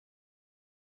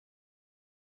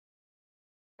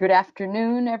Good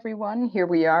afternoon, everyone. Here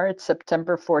we are. It's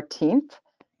September 14th,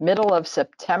 middle of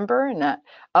September, and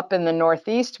up in the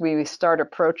Northeast, we start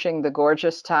approaching the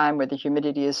gorgeous time where the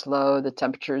humidity is low, the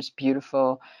temperature is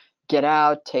beautiful. Get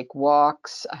out, take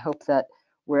walks. I hope that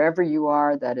wherever you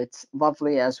are, that it's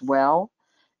lovely as well.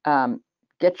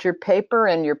 Get your paper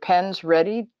and your pens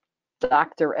ready.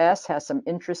 Dr. S has some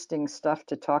interesting stuff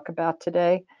to talk about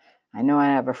today. I know I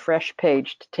have a fresh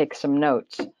page to take some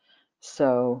notes.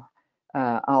 So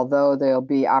although there'll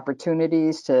be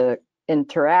opportunities to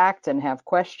interact and have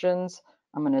questions,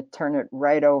 I'm going to turn it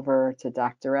right over to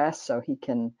Dr. S so he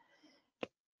can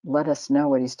let us know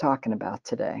what he's talking about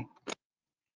today.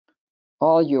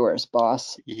 All yours,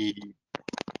 boss.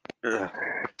 I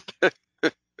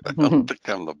don't think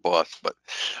I'm the boss, but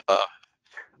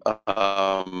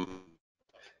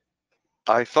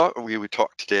I thought we would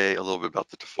talk today a little bit about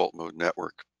the default mode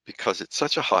network because it's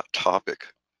such a hot topic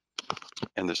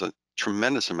and there's a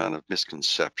tremendous amount of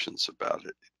misconceptions about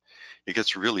it. It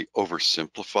gets really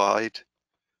oversimplified.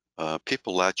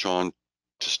 People latch on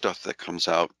to stuff that comes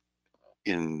out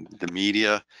in the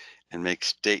media and make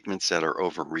statements that are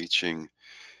overreaching.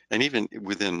 And even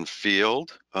within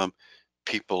field,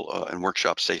 people in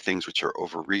workshops say things which are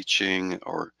overreaching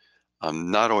or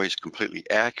not always completely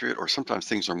accurate, or sometimes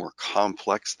things are more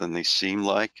complex than they seem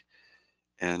like.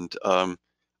 And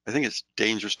I think it's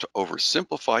dangerous to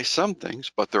oversimplify some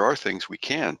things, but there are things we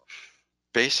can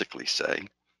basically say.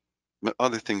 But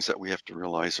other things that we have to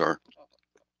realize are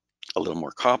a little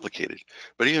more complicated.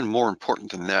 But even more important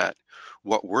than that,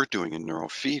 what we're doing in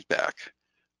neurofeedback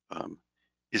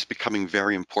is becoming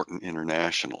very important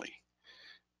internationally.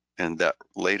 And that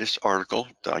latest article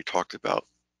that I talked about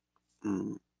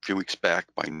a few weeks back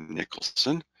by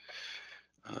Nicholson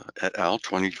et al.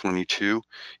 2022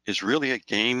 is really a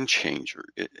game changer.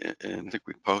 And I think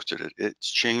we posted it. It's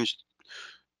changed,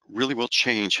 really will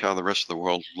change how the rest of the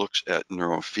world looks at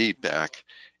neurofeedback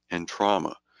and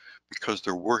trauma, because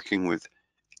they're working with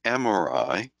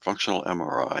MRI, functional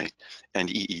MRI, and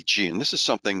EEG. And this is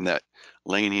something that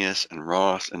Lanius and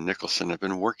Ross and Nicholson have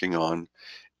been working on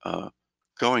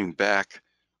going back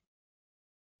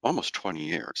almost 20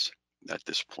 years at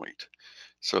this point.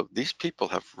 So these people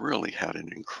have really had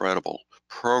an incredible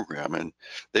program, and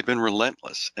they've been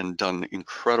relentless and done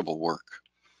incredible work.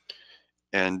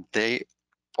 And they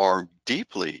are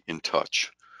deeply in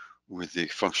touch with the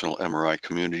functional MRI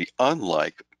community,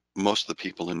 unlike most of the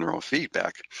people in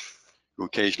neurofeedback who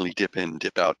occasionally dip in,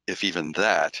 dip out, if even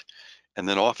that, and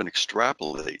then often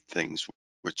extrapolate things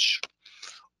which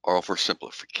are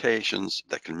oversimplifications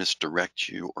that can misdirect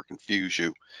you or confuse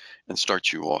you and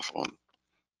start you off on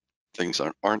things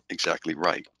that aren't exactly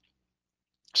right.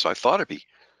 So I thought it'd be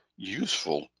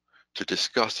useful to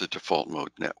discuss the default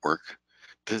mode network,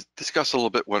 to discuss a little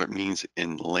bit what it means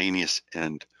in Lanius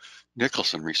and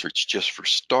Nicholson research, just for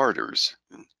starters.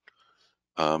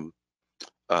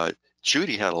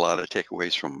 Judy had a lot of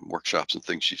takeaways from workshops and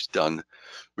things she's done,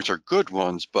 which are good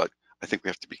ones, but I think we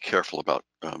have to be careful about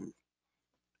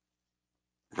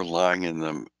relying in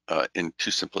them in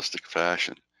too simplistic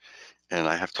fashion. And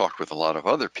I have talked with a lot of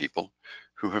other people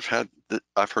who have had,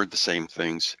 I've heard the same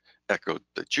things echoed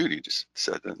that Judy just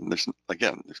said. And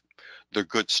they're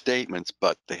good statements,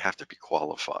 but they have to be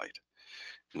qualified.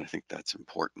 And I think that's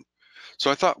important.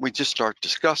 So I thought we'd just start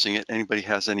discussing it. Anybody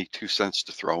has any 2 cents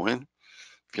to throw in,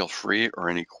 feel free, or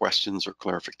any questions or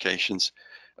clarifications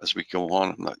as we go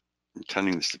on. I'm not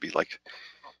intending this to be like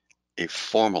a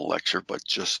formal lecture, but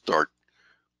just start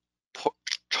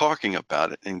talking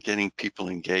about it and getting people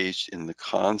engaged in the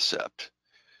concept.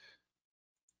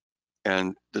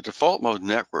 And the default mode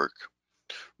network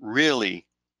really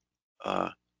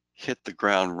hit the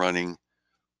ground running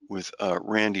with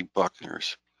Randy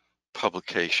Buckner's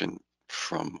publication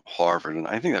from Harvard. And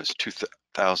I think that was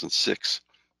 2006,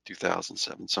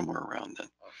 2007, somewhere around then.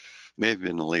 May have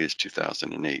been the latest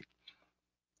 2008.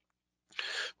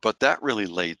 But that really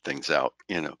laid things out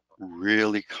in a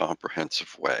really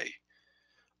comprehensive way.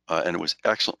 And it was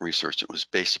excellent research. It was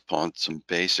based upon some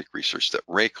basic research that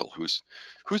Rakel, who's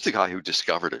the guy who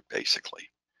discovered it basically,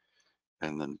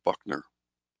 and then Buckner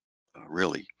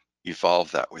really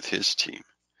evolved that with his team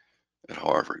at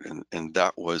Harvard, and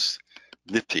that was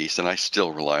the piece. And I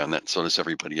still rely on that. And so does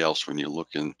everybody else. When you look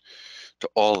into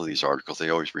all of these articles, they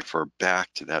always refer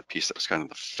back to that piece that was kind of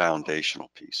the foundational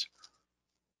piece.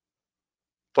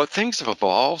 But things have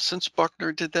evolved since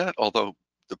Buckner did that, although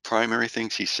the primary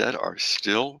things he said are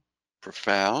still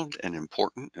profound and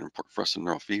important for us in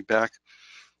neurofeedback.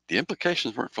 The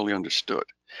implications weren't fully understood.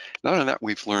 Not only that,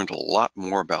 we've learned a lot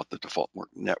more about the default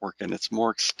network, and it's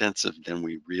more extensive than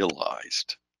we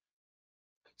realized.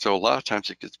 So a lot of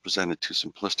times it gets presented too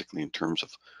simplistically in terms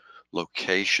of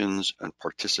locations and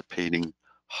participating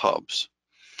hubs.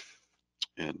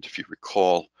 And if you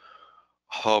recall,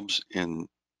 hubs in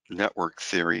network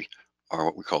theory are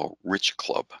what we call rich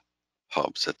club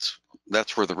hubs.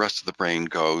 That's where the rest of the brain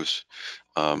goes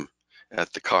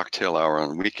at the cocktail hour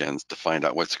on weekends to find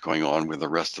out what's going on with the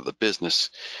rest of the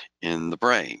business in the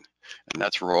brain. And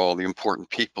that's where all the important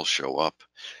people show up.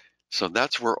 So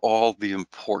that's where all the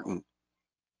important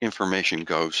information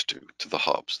goes to the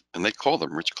hubs. And they call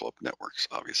them rich club networks,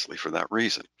 obviously, for that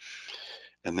reason.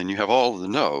 And then you have all of the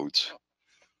nodes,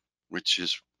 which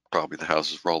is probably the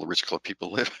houses where all the rich club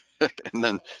people live. And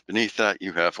then beneath that,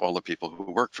 you have all the people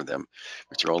who work for them,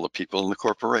 which are all the people in the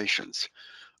corporations.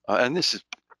 And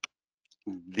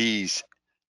these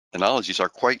analogies are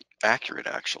quite accurate,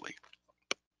 actually.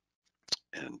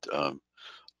 And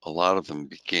a lot of them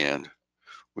began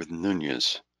with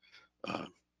Nunez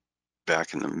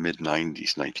back in the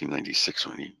mid-90s, 1996,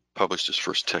 when he published his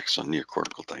first text on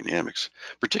neocortical dynamics,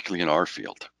 particularly in our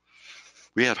field.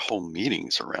 We had whole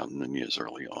meetings around Nunez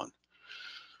early on.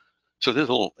 So there's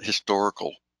a little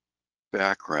historical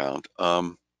background.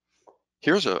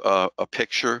 Here's a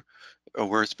picture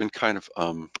where it's been kind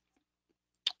of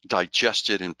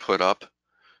digested and put up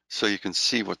so you can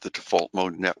see what the default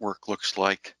mode network looks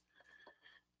like.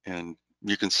 And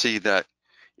you can see that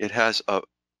it has a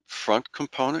front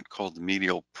component called the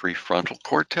medial prefrontal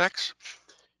cortex,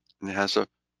 and it has a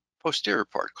posterior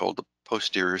part called the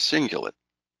posterior cingulate.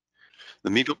 The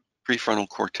medial prefrontal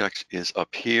cortex is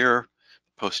up here,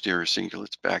 posterior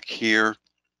cingulate's back here.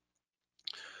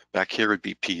 Back here would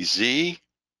be PZ.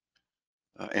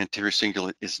 Anterior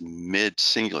cingulate is mid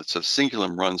cingulate. So the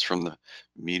cingulum runs from the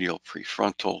medial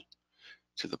prefrontal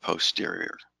to the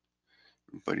posterior.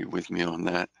 Everybody with me on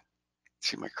that?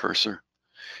 See my cursor?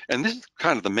 And this is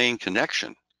kind of the main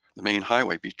connection, the main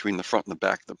highway between the front and the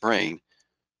back of the brain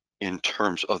in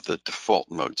terms of the default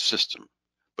mode system.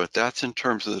 But that's in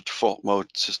terms of the default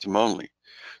mode system only.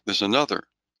 There's another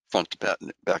front to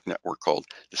back network called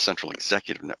the central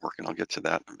executive network, and I'll get to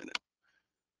that in a minute.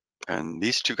 And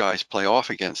these two guys play off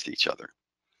against each other.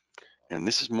 And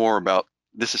this is more about,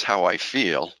 this is how I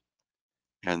feel.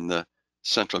 And the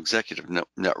central executive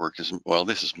network is, well,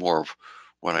 this is more of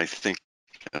what I think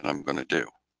that I'm going to do.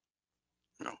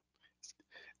 You know?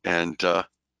 And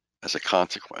as a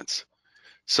consequence.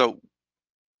 So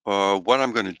what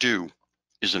I'm going to do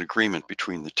is an agreement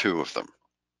between the two of them.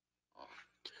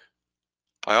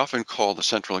 I often call the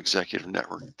central executive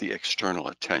network the external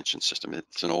attention system.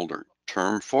 It's an older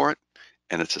term for it,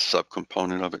 and it's a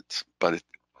subcomponent of it, but it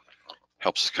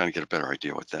helps us kind of get a better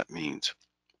idea what that means.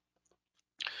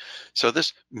 So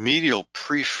this medial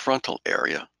prefrontal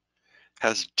area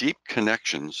has deep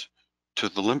connections to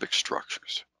the limbic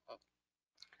structures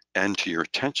and to your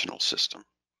attentional system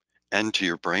and to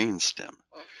your brain stem.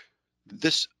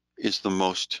 This is the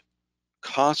most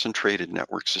concentrated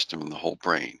network system in the whole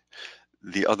brain.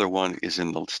 The other one is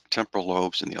in the temporal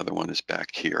lobes, and the other one is back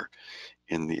here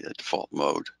in the default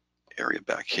mode area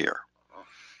back here.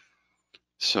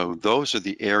 So those are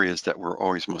the areas that we're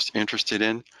always most interested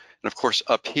in. And of course,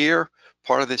 up here,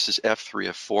 part of this is F3,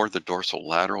 F4, the dorsal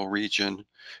lateral region.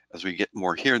 As we get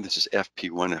more here, this is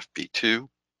FP1, FP2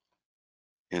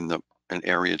 in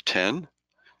area 10,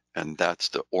 and that's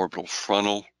the orbital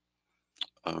frontal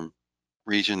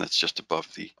region that's just above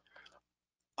the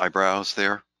eyebrows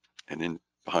there and in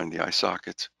behind the eye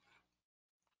sockets.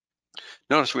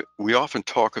 Notice we often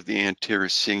talk of the anterior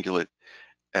cingulate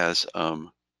as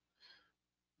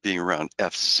being around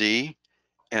FZ,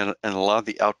 and a lot of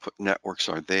the output networks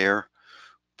are there,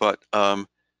 but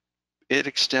it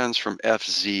extends from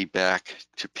FZ back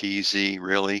to PZ.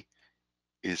 Really,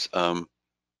 is the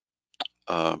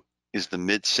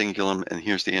mid cingulum, and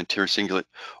here's the anterior cingulate.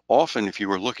 Often, if you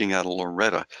were looking at a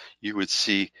Loretta, you would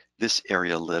see this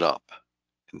area lit up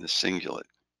in the cingulate,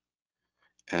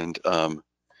 and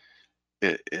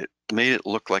it made it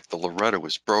look like the Loretta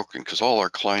was broken because all our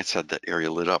clients had that area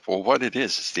lit up. Well, what it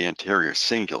is the anterior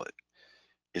cingulate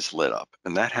is lit up,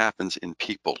 and that happens in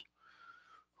people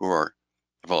who are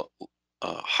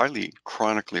highly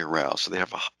chronically aroused. So they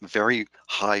have a very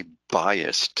high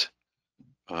biased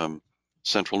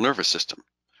central nervous system.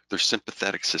 Their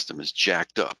sympathetic system is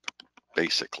jacked up,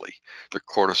 basically. Their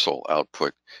cortisol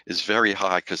output is very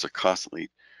high because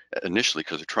initially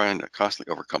because they're trying to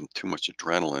constantly overcome too much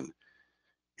adrenaline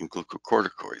and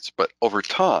glucocorticoids. But over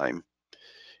time,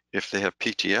 if they have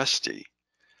PTSD,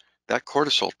 that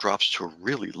cortisol drops to a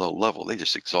really low level. They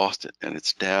just exhaust it, and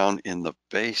it's down in the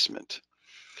basement.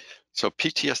 So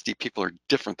PTSD people are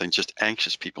different than just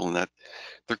anxious people in that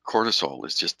their cortisol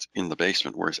is just in the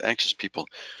basement, whereas anxious people,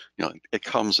 it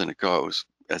comes and it goes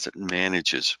as it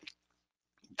manages.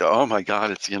 Oh my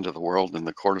God, it's the end of the world, and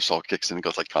the cortisol kicks in and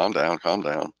goes like, calm down,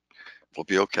 we'll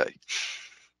be okay,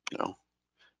 you know.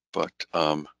 But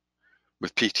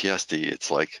with PTSD,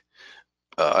 it's like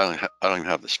I don't even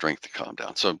have the strength to calm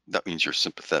down. So that means your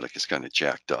sympathetic is kind of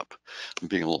jacked up. I'm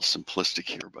being a little simplistic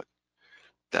here, but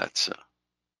that's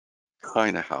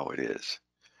kind of how it is.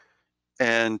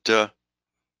 And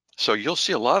so you'll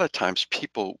see a lot of times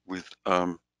people with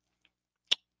uh,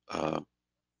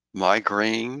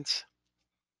 migraines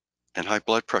and high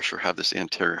blood pressure have this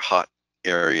anterior hot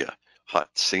area, hot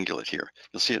cingulate here.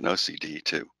 You'll see it in OCD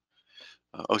too.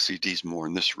 OCD is more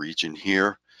in this region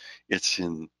here.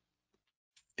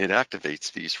 It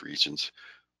activates these regions,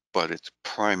 but its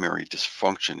primary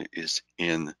dysfunction is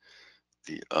in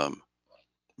the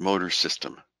motor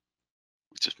system,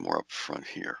 which is more up front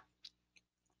here.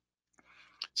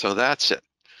 So that's it.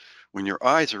 When your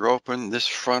eyes are open, this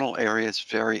frontal area is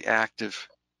very active.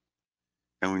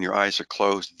 And when your eyes are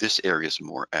closed, this area is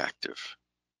more active.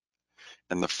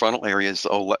 And the frontal area is,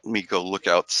 oh, let me go look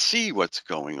out, see what's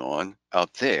going on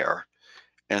out there.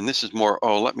 And this is more,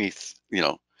 oh, let me,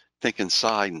 think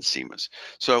inside and see what's.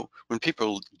 So when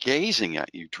people are gazing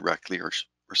at you directly or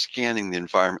scanning the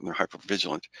environment and they're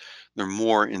hypervigilant, they're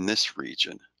more in this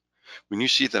region. When you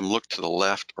see them look to the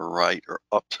left or right or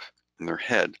up in their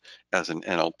head as an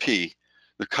NLP,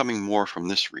 they're coming more from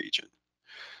this region.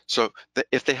 So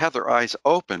if they have their eyes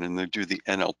open and they do the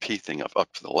NLP thing of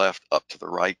up to the left, up to the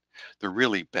right, they're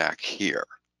really back here.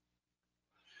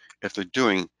 If they're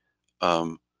doing,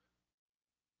 um,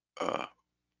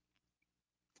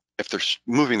 if they're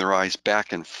moving their eyes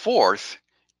back and forth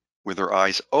with their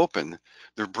eyes open,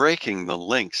 they're breaking the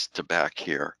links to back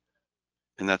here,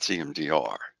 and that's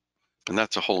EMDR. And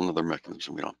that's a whole nother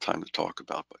mechanism we don't have time to talk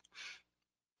about. But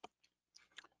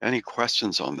any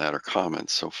questions on that or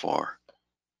comments so far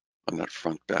on that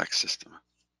front back system?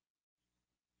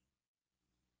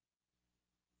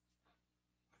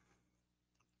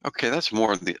 Okay, that's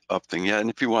more of the up thing. Yeah, and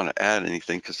if you want to add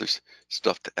anything, because there's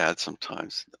stuff to add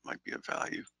sometimes that might be of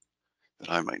value that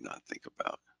I might not think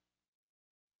about.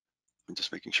 I'm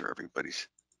just making sure everybody's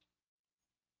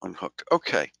unhooked.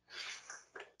 Okay,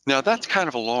 now that's kind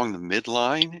of along the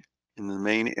midline in the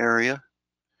main area.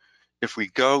 If we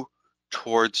go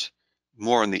towards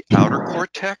more in the outer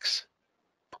cortex,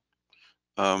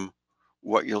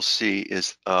 what you'll see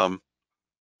is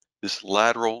this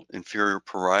lateral inferior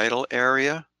parietal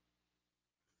area.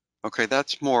 Okay,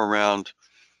 that's more around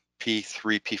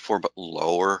P3, P4, but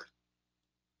lower.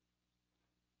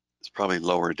 It's probably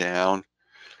lower down.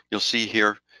 You'll see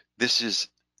here, this is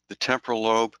the temporal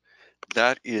lobe.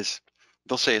 That is,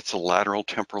 they'll say it's the lateral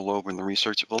temporal lobe in the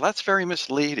research. Well, that's very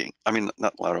misleading. I mean,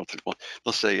 not lateral temporal.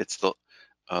 They'll say it's the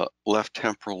left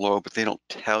temporal lobe, but they don't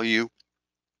tell you.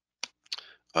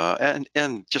 And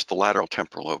just the lateral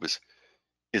temporal lobe is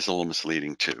a little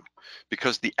misleading too,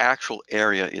 because the actual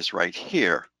area is right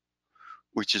here,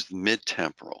 which is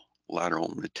mid-temporal,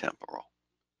 lateral mid-temporal.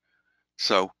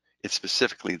 So it's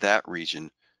specifically that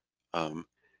region. And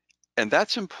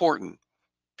that's important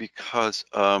because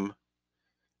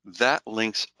that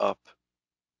links up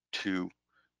to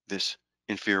this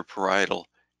inferior parietal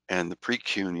and the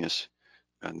precuneus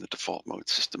and the default mode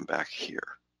system back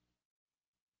here.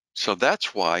 So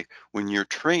that's why when you're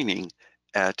training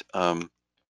at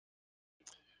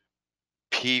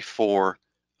P4,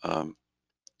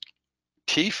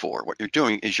 T4, what you're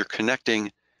doing is you're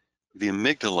connecting the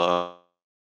amygdala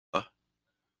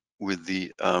with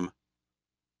the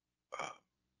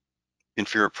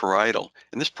inferior parietal,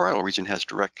 and this parietal region has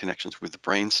direct connections with the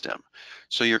brainstem.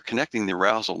 So you're connecting the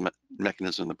arousal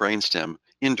mechanism in the brainstem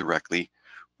indirectly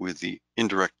with the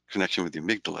indirect connection with the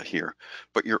amygdala here,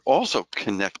 but you're also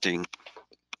connecting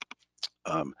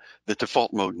the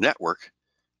default mode network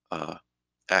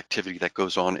activity that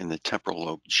goes on in the temporal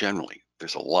lobe generally.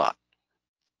 There's a lot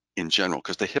in general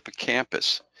because the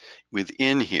hippocampus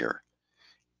within here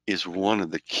is one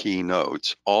of the key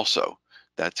nodes also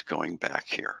that's going back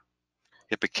here.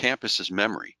 Hippocampus is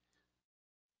memory.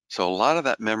 So a lot of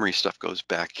that memory stuff goes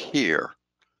back here.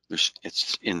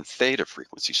 It's in theta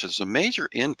frequency. So there's a major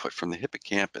input from the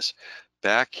hippocampus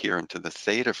back here into the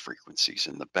theta frequencies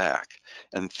in the back.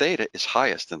 And theta is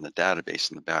highest in the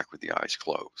database in the back with the eyes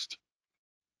closed.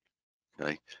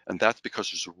 Okay, and that's because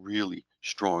there's really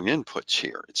strong inputs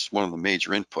here. It's one of the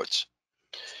major inputs.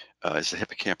 Is the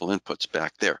hippocampal inputs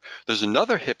back there. There's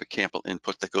another hippocampal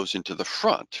input that goes into the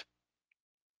front,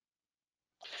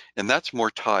 and that's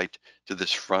more tied to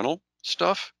this frontal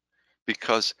stuff.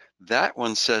 because that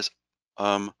one says,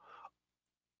 oh,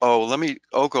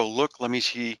 go look, let me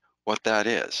see what that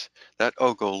is. That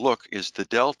go look is the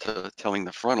delta telling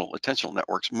the frontal attentional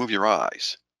networks, move your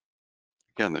eyes.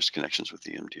 Again, there's connections with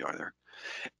the EMDR there.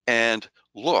 And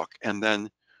look, and then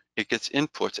it gets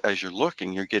inputs. As you're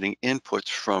looking, you're getting inputs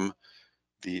from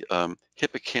the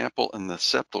hippocampal and the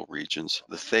septal regions,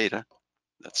 the theta,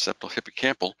 that's septal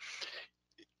hippocampal,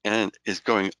 and is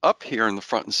going up here in the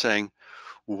front and saying,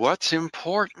 what's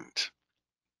important?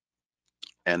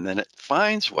 And then it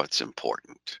finds what's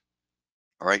important,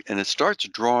 all right? And it starts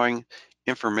drawing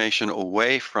information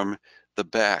away from the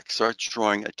back, starts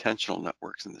drawing attentional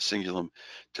networks in the cingulum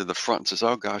to the front and says,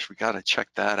 oh gosh, we got to check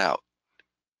that out.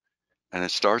 And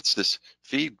it starts this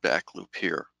feedback loop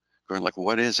here, going like,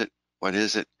 what is it? What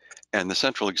is it? And the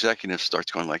central executive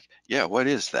starts going like, yeah, what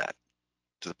is that?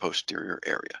 To the posterior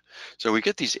area. So we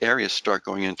get these areas start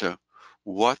going into,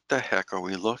 what the heck are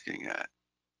we looking at?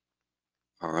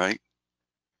 All right.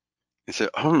 You say,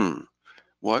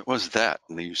 what was that?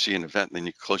 And then you see an event, and then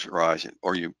you close your eyes,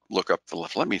 or you look up the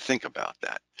left. Let me think about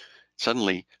that.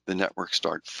 Suddenly, the networks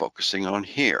start focusing on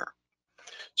here.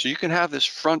 So you can have this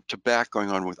front to back going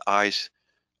on with eyes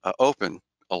open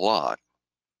a lot.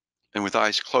 And with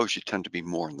eyes closed, you tend to be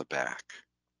more in the back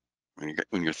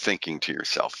when you're thinking to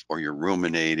yourself, or you're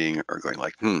ruminating, or going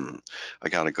like, I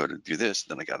got to go to do this,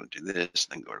 then I got to do this,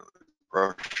 then go to the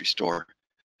grocery store.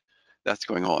 That's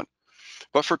going on.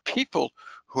 But for people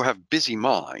who have busy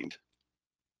mind,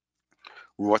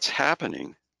 what's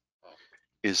happening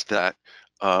is that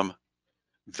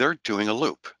they're doing a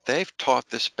loop. They've taught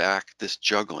this back, this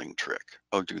juggling trick.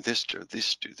 Oh, do this, do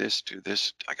this, do this, do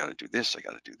this. I got to do this, I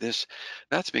got to do this.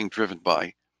 That's being driven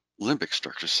by limbic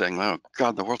structures saying, oh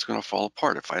God, the world's going to fall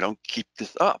apart if I don't keep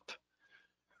this up.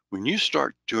 When you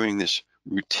start doing this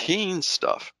routine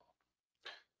stuff,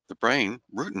 the brain,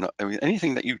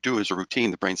 anything that you do as a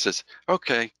routine, the brain says,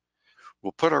 okay,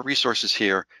 we'll put our resources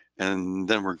here, and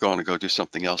then we're going to go do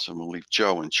something else, and we'll leave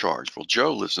Joe in charge. Well,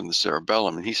 Joe lives in the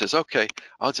cerebellum, and he says, okay,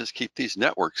 I'll just keep these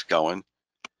networks going.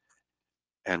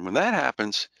 And when that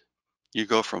happens, you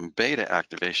go from beta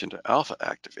activation to alpha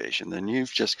activation. Then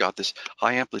you've just got this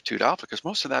high amplitude alpha, because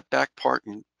most of that back part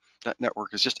in that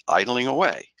network is just idling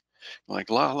away. Like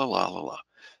la, la, la, la, la.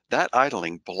 That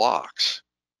idling blocks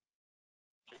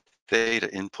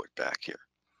theta input back here.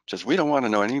 It says, we don't want to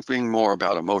know anything more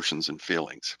about emotions and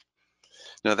feelings.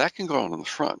 Now that can go on in the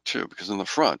front too, because in the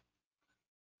front,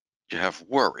 you have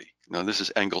worry. Now this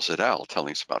is Engels et al.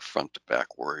 Telling us about front to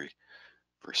back worry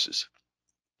versus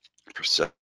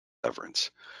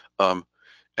perseverance.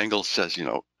 Engels says,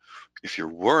 if you're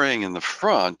worrying in the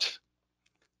front,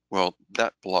 well,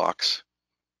 that blocks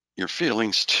your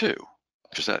feelings too,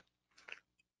 because that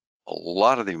a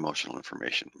lot of the emotional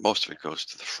information, most of it goes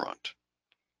to the front.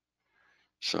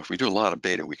 So if we do a lot of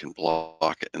beta, we can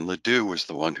block it. And Ledoux was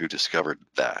the one who discovered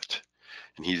that.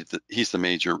 And he's the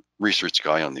major research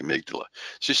guy on the amygdala.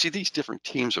 So you see these different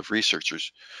teams of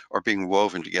researchers are being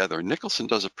woven together. Nicholson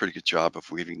does a pretty good job of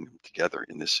weaving them together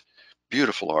in this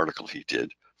beautiful article he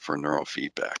did for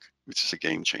neurofeedback, which is a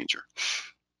game changer.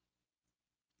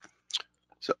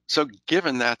 So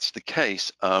given that's the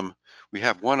case, we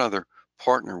have one other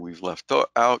partner we've left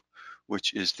out,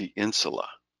 which is the insula.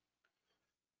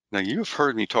 Now you've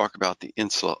heard me talk about the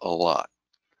insula a lot.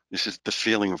 This is the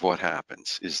feeling of what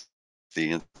happens, is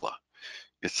the insula.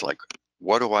 It's like,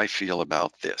 what do I feel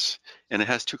about this? And it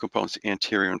has two components,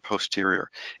 anterior and posterior.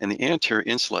 And the anterior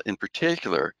insula in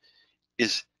particular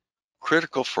is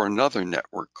critical for another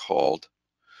network called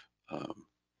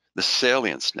the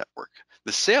salience network.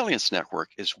 The salience network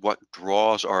is what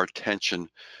draws our attention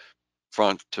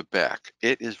front to back.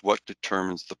 It is what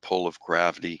determines the pull of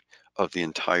gravity of the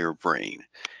entire brain.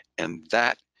 And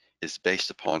that is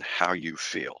based upon how you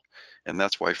feel. And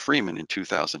that's why Freeman in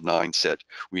 2009 said,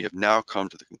 we have now come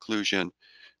to the conclusion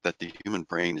that the human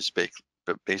brain is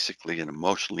basically an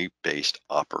emotionally based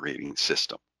operating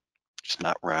system. It's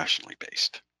not rationally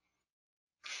based.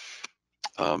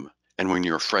 And when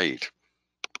you're afraid,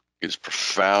 it is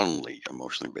profoundly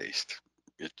emotionally based.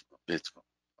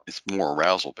 It's more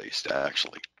arousal based,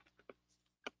 actually.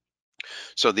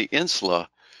 So the insula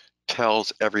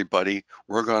tells everybody,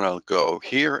 we're going to go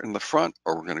here in the front,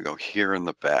 or we're going to go here in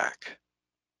the back.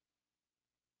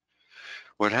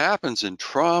 What happens in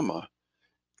trauma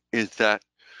is that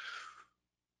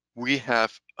we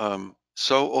have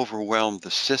so overwhelmed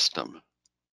the system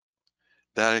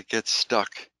that it gets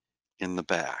stuck in the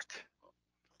back.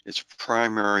 Its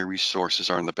primary resources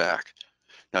are in the back.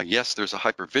 Now, yes, there's a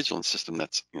hypervigilance system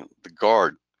that's, the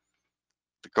guard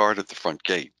at the front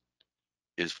gate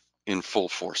is in full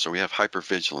force. So we have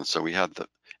hypervigilance. So we have the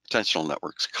sentinel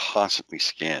networks constantly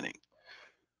scanning.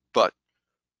 But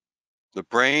the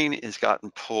brain has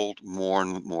gotten pulled more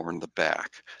and more in the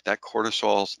back. That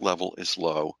cortisol level is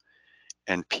low,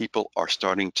 and people are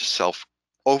starting to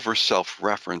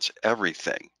self-reference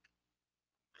everything.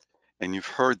 And you've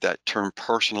heard that term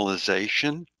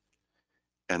personalization,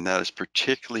 and that is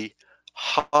particularly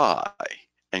high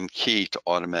and key to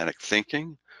automatic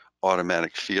thinking,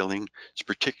 automatic feeling. It's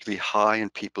particularly high in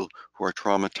people who are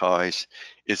traumatized.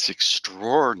 It's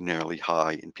extraordinarily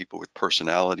high in people with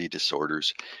personality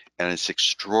disorders, and it's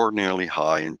extraordinarily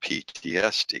high in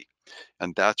PTSD.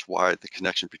 And that's why the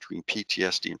connection between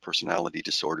PTSD and personality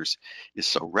disorders is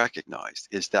so recognized,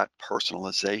 is that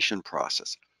personalization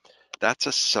process. That's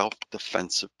a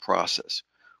self-defensive process.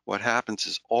 What happens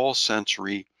is all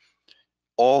sensory,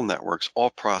 all networks, all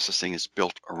processing is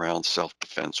built around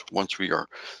self-defense once we are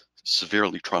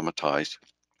severely traumatized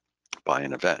by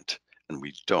an event and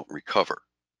we don't recover.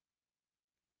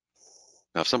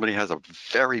 Now, if somebody has a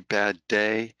very bad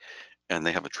day and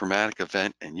they have a traumatic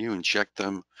event and you inject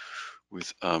them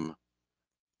with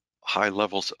high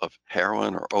levels of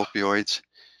heroin or opioids,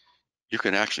 you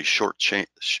can actually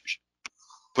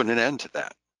put an end to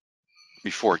that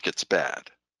before it gets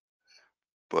bad.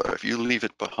 But if you leave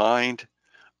it behind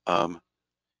and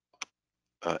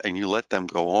you let them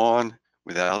go on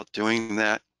without doing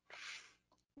that,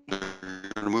 they're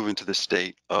going to move into the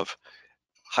state of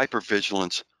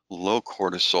hypervigilance, low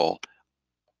cortisol,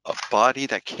 a body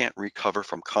that can't recover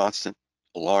from constant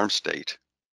alarm state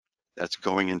that's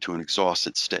going into an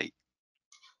exhausted state.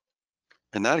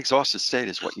 And that exhausted state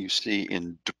is what you see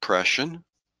in depression,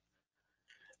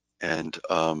 and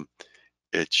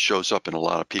it shows up in a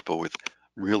lot of people with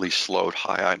really slowed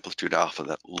high amplitude alpha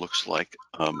that looks like,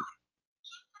 I'm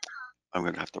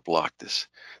going to have to block this,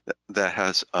 that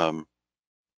has from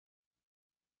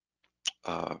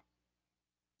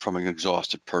an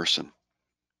exhausted person.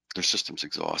 Their system's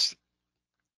exhausted.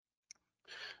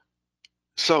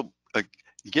 So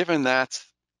given that's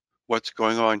what's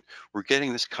going on, we're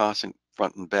getting this constant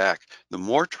front and back. The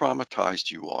more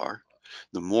traumatized you are,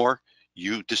 the more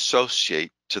you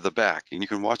dissociate to the back. And you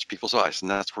can watch people's eyes, and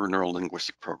that's where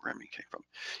neuro-linguistic programming came from.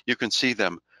 You can see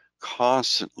them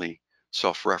constantly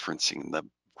self-referencing. The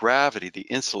gravity, the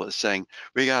insula is saying,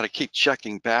 we got to keep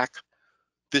checking back.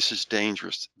 This is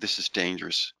dangerous. This is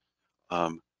dangerous.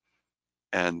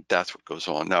 And that's what goes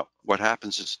on. Now, what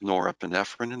happens is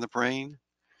norepinephrine in the brain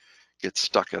gets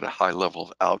stuck at a high level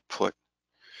of output.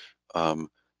 The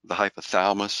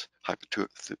hypothalamus,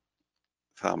 hypothalamic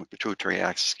pituitary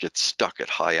axis gets stuck at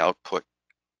high output.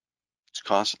 It's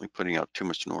constantly putting out too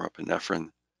much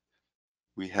norepinephrine.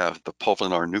 We have the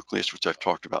pulvinar nucleus, which I've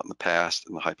talked about in the past,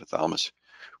 and the hypothalamus,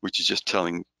 which is just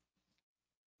telling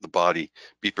the body,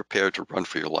 be prepared to run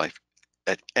for your life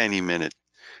at any minute.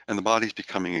 And the body's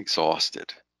becoming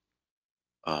exhausted.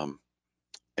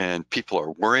 And people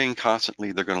are worrying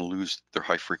constantly, they're going to lose their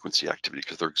high frequency activity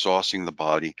because they're exhausting the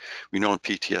body. We know in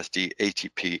PTSD,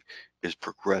 ATP is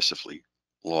progressively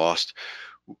lost.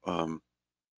 So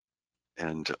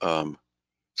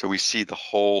we see the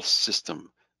whole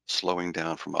system slowing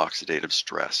down from oxidative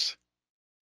stress.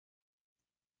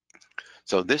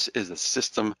 So this is a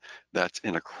system that's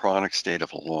in a chronic state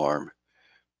of alarm,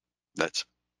 that's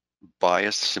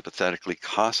biased sympathetically,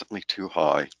 constantly too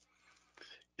high,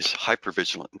 is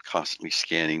hypervigilant and constantly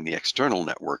scanning the external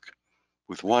network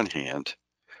with one hand,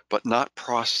 but not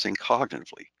processing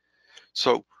cognitively.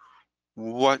 So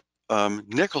what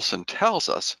Nicholson tells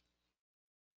us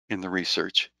in the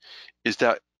research is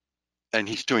that, and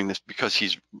he's doing this because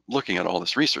he's looking at all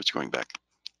this research going back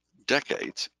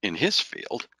decades in his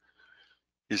field,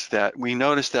 is that we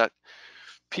notice that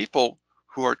people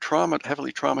who are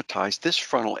heavily traumatized, this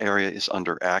frontal area is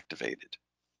underactivated.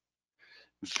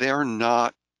 They're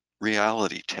not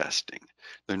reality testing.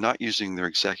 They're not using their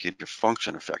executive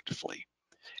function effectively.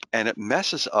 And it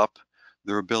messes up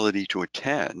their ability to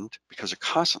attend because they're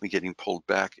constantly getting pulled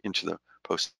back into the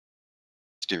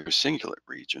posterior cingulate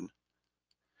region.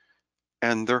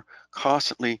 And they're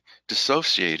constantly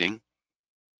dissociating.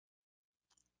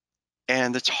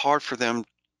 And it's hard for them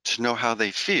to know how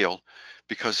they feel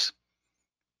because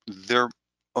their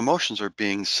emotions are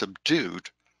being subdued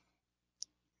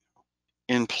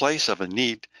in place of a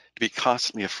need to be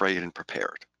constantly afraid and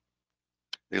prepared.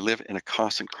 They live in a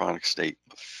constant chronic state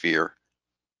of fear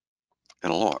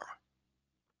and alarm.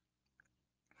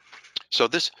 So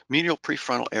this medial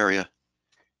prefrontal area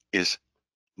is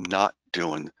not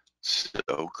doing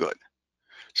so good.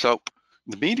 So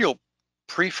the medial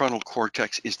prefrontal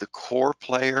cortex is the core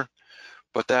player,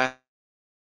 but that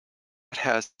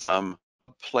has some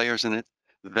players in it,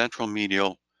 the ventral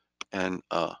medial, and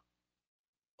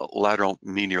lateral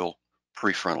medial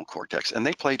prefrontal cortex, and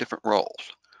they play different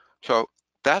roles. So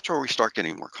that's where we start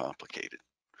getting more complicated.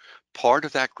 Part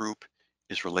of that group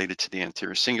is related to the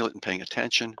anterior cingulate and paying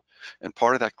attention, and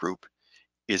part of that group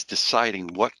is deciding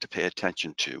what to pay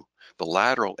attention to. The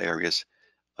lateral areas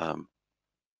um,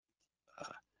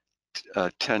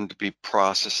 tend to be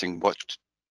processing what's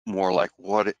more like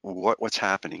what's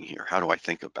happening here. How do I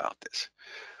think about this?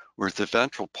 Whereas the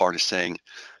ventral part is saying,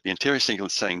 the anterior cingulate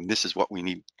is saying, this is what we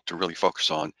need to really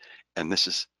focus on, and this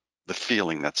is the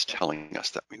feeling that's telling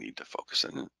us that we need to focus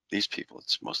on. And these people,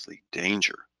 it's mostly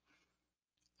danger.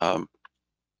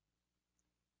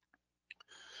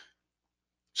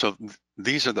 So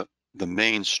these are the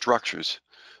main structures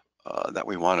that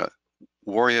we want to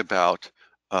worry about.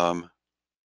 And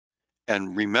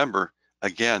remember,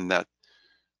 again, that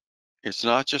it's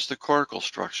not just the cortical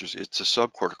structures, it's the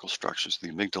subcortical structures, the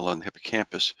amygdala and the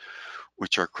hippocampus,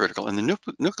 which are critical. And the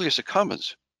nucleus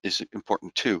accumbens is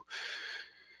important too.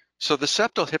 So the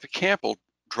septal hippocampal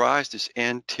drives this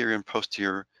anterior and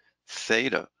posterior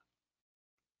theta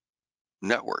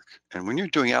network. And when you're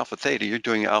doing alpha theta, you're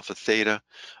doing alpha theta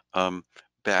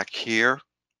back here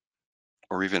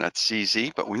or even at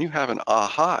CZ. But when you have an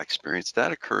aha experience,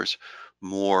 that occurs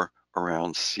more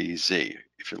around CZ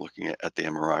if you're looking at the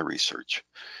MRI research.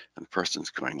 And the person's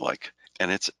going like, and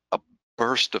it's a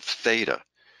burst of theta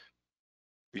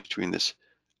between this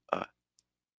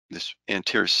this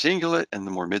anterior cingulate and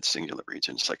the more mid-cingulate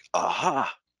region. It's like,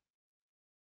 aha.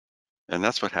 And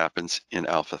that's what happens in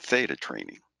alpha theta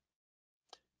training.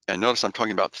 And notice I'm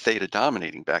talking about theta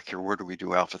dominating back here. Where do we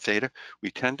do alpha theta?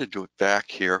 We tend to do it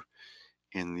back here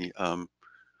in the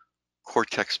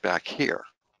cortex back here.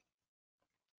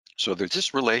 So there's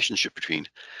this relationship between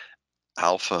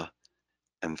alpha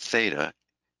and theta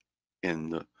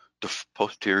in the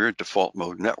posterior default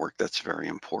mode network that's very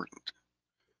important.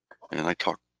 And I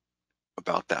talk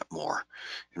about that more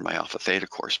in my alpha theta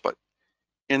course. But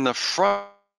in the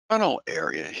frontal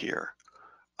area here,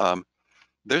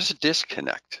 there's a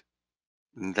disconnect.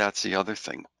 And that's the other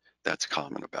thing that's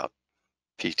common about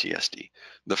PTSD.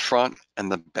 The front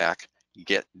and the back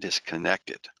get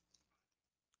disconnected.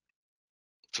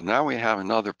 So now we have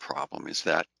another problem, is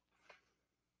that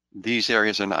these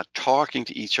areas are not talking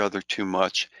to each other too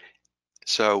much.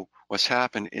 So what's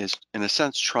happened is, in a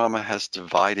sense, trauma has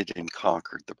divided and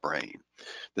conquered the brain.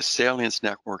 The salience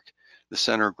network, the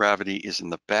center of gravity is in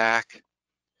the back.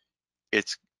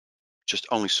 It's just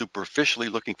only superficially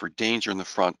looking for danger in the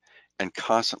front and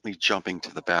constantly jumping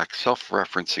to the back,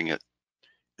 self-referencing it.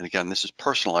 And again, this is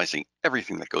personalizing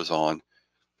everything that goes on.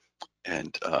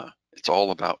 And it's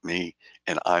all about me,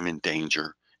 and I'm in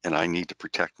danger, and I need to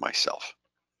protect myself.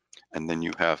 And then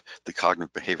you have the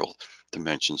cognitive behavioral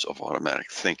dimensions of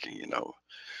automatic thinking, you know,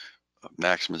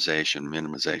 maximization,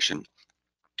 minimization,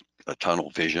 a tunnel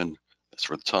vision. That's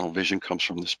where the tunnel vision comes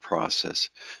from, this process.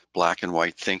 Black and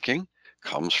white thinking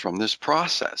comes from this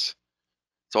process.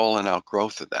 It's all an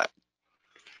outgrowth of that.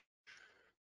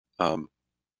 And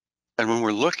when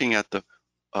we're looking at the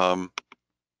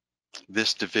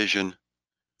this division,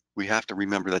 we have to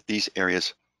remember that these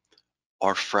areas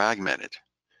are fragmented,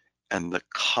 and the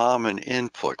common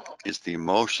input is the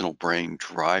emotional brain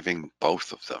driving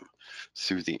both of them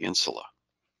through the insula.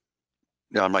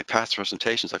 Now, in my past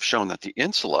presentations, I've shown that the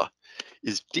insula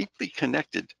is deeply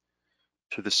connected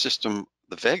to the system,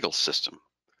 the vagal system,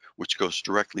 which goes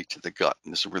directly to the gut.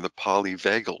 And this is where the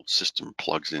polyvagal system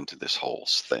plugs into this whole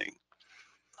thing.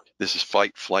 This is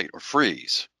fight, flight, or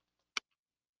freeze.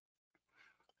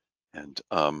 And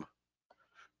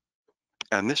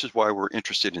this is why we're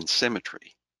interested in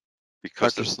symmetry,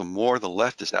 because the more the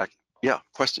left is acting. Yeah,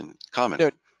 question, comment.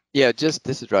 No, yeah, just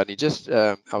this is Rodney. Just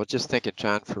I was just thinking,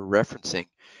 John, for referencing.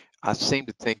 I seem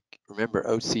to remember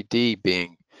OCD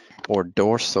being more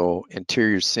dorsal,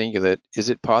 anterior cingulate. Is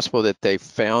it possible that they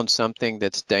found something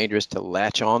that's dangerous to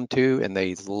latch onto and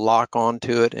they lock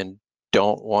onto it and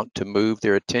don't want to move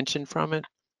their attention from it?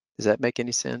 Does that make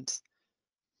any sense?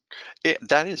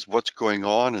 That is what's going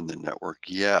on in the network,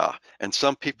 yeah. And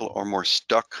some people are more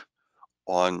stuck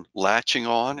on latching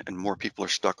on, and more people are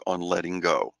stuck on letting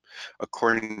go.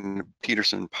 According to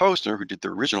Peterson and Posner, who did the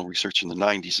original research in the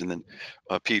 90s, and then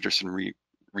Peterson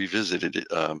revisited it,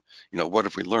 you know, what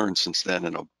have we learned since then,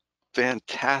 in a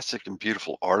fantastic and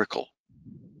beautiful article.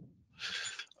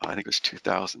 I think it was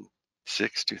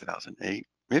 2006, 2008,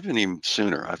 maybe even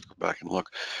sooner. I have to go back and look.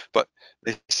 But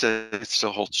they said it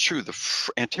still holds true. The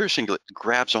anterior cingulate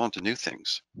grabs onto new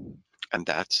things, and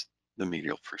that's the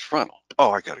medial prefrontal.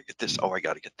 Oh, I got to get this. Oh, I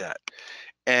got to get that.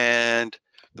 And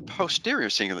the posterior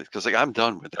cingulate, because like, I'm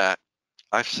done with that.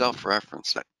 I've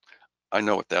self-referenced that. I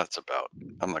know what that's about.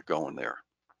 I'm not going there.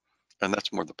 And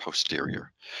that's more the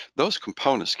posterior. Those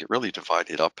components get really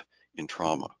divided up in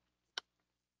trauma.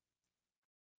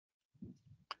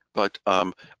 But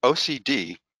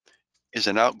OCD is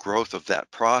an outgrowth of that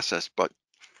process, but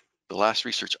the last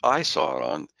research I saw it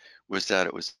on was that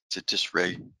it was a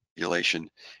dysregulation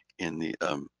in the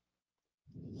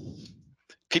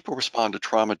people respond to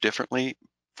trauma differently.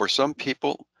 For some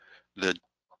people, the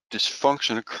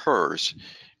dysfunction occurs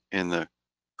in the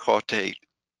caudate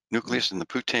nucleus and the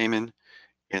putamen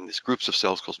in these groups of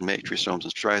cells called matriosomes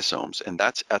and stratosomes, and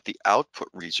that's at the output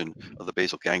region of the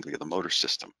basal ganglia, the motor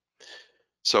system.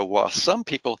 So while some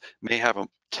people may have a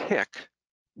tick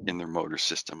in their motor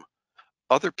system,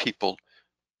 other people,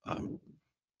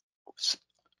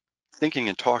 thinking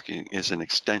and talking is an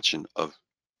extension of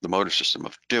the motor system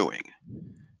of doing.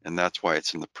 And that's why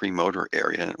it's in the premotor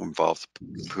area and it involves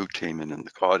the putamen and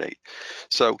the caudate.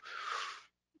 So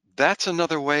that's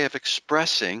another way of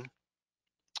expressing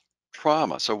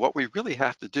trauma. So what we really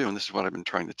have to do, and this is what I've been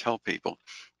trying to tell people,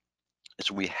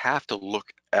 is we have to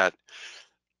look at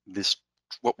this,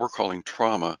 what we're calling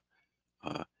trauma,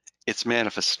 its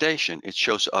manifestation. It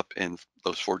shows up in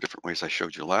those 4 different ways I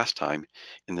showed you last time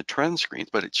in the trend screens,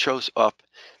 but it shows up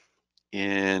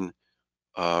in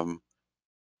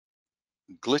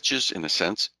glitches, in a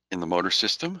sense, in the motor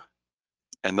system.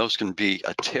 And those can be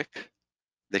a tic.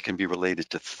 They can be related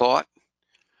to thought.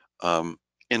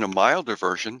 In a milder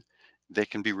version, they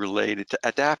can be related to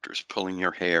adapters, pulling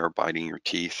your hair, biting your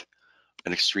teeth.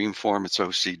 An extreme form, it's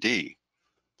OCD.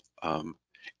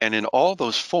 And in all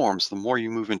those forms, the more you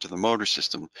move into the motor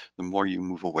system, the more you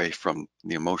move away from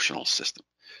the emotional system.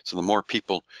 So the more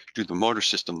people do the motor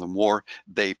system, the more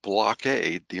they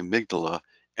blockade the amygdala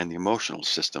and the emotional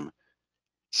system.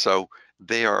 So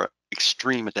they are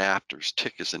extreme adapters.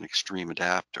 TIC is an extreme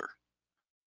adapter.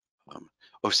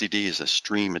 OCD is a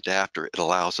stream adapter. It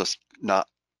allows us not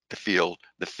to feel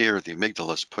the fear the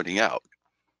amygdala is putting out,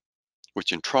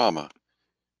 which in trauma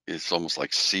is almost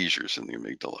like seizures in the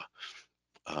amygdala.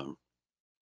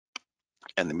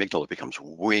 And the amygdala becomes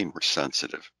way more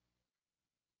sensitive.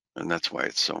 And that's why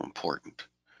it's so important.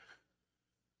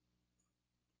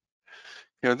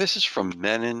 You know, this is from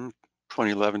Menon,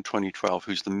 2011, 2012,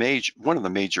 who's one of the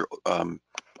major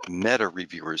meta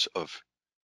reviewers of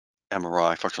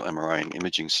MRI, functional MRI and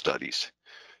imaging studies.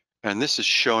 And this is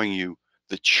showing you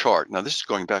the chart. Now, this is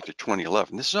going back to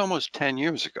 2011. This is almost 10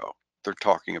 years ago. They're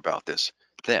talking about this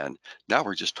then. Now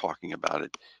we're just talking about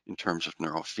it in terms of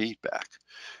neurofeedback.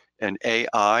 And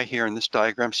AI here in this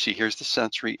diagram, see, here's the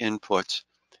sensory inputs,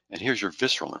 and here's your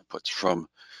visceral inputs from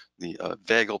the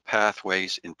vagal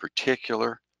pathways in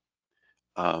particular,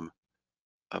 but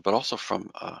also from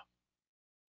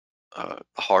the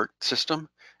heart system,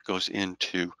 goes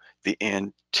into the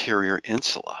anterior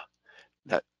insula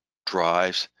that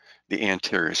drives the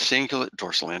anterior cingulate,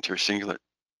 dorsal anterior cingulate.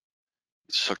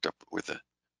 It's hooked up with the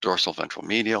dorsal ventral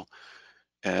medial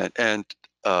and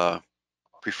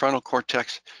prefrontal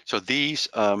cortex. So these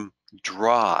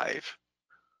drive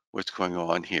what's going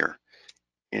on here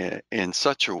in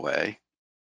such a way.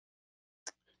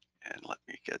 And let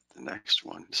me get the next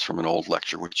one. It's from an old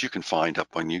lecture, which you can find up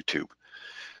on YouTube.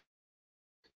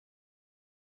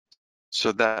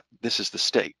 So that this is the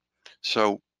state.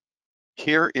 So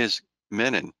here is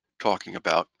Menon talking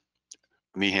about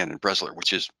Meehan and Bresler,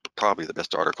 which is probably the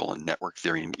best article in network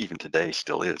theory, and even today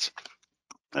still is,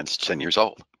 and it's 10 years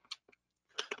old.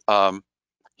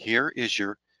 Here is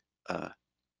your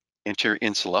anterior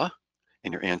insula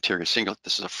and your anterior cingulate.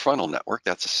 This is a frontal network,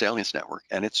 that's a salience network,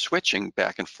 and it's switching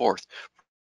back and forth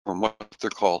from what they're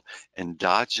called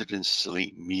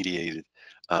endogenously mediated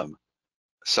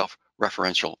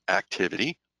self-referential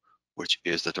activity, which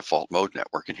is the default mode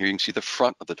network. And here you can see the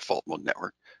front of the default mode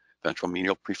network, ventral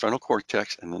medial prefrontal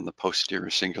cortex, and then the posterior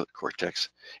cingulate cortex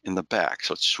in the back.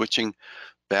 So it's switching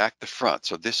back to front.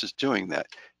 So this is doing that.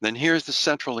 Then here's the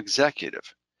central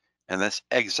executive, and that's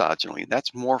exogenally.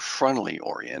 That's more frontally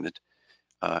oriented,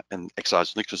 and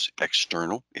exogenally because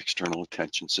external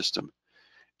attention system.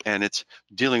 And it's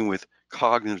dealing with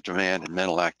cognitive demand and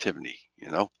mental activity.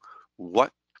 You know,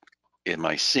 what am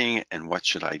I seeing and what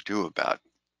should I do about it?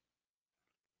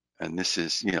 And this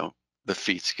is, you know, the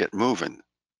feet get moving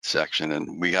section,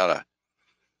 and we gotta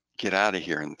get out of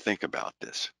here and think about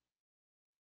this.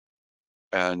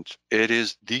 And it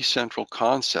is the central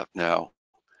concept now.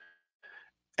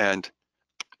 And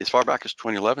as far back as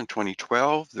 2011,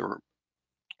 2012, there were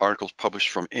articles published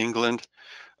from England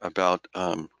about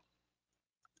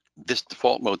this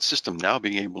default mode system now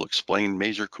being able to explain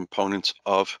major components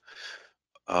of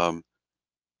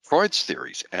Freud's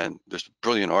theories. And there's a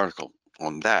brilliant article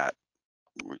on that,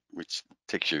 which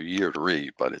takes you a year to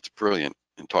read, but it's brilliant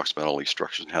and talks about all these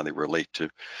structures and how they relate to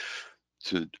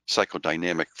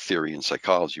psychodynamic theory and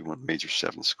psychology, one of the major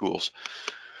 7 schools.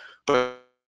 But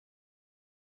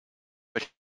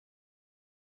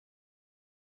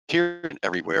here and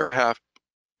everywhere have,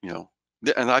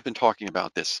 and I've been talking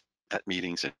about this at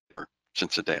meetings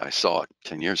since the day I saw it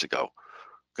 10 years ago,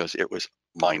 because it was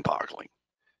mind-boggling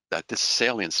that this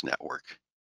salience network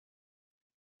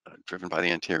driven by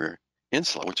the anterior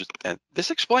insula, and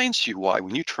this explains to you why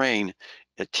when you train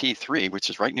at T3, which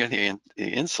is right near the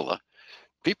insula,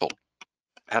 people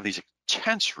have these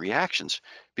intense reactions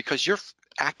because you're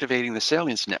activating the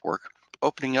salience network,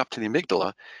 opening up to the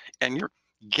amygdala, and you're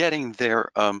getting they're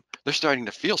starting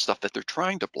to feel stuff that they're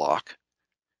trying to block.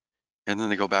 And then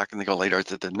they go back and they go later,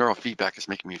 the neurofeedback is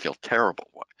making me feel terrible.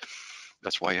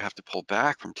 That's why you have to pull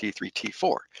back from T3,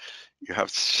 T4. You have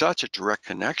such a direct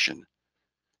connection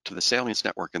to the salience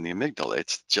network and the amygdala.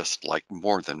 It's just like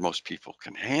more than most people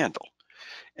can handle.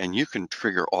 And you can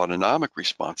trigger autonomic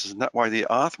responses. And that's why the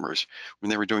Othmers, when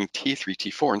they were doing T3,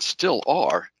 T4, and still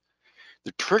are,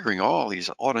 they're triggering all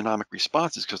these autonomic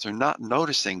responses because they're not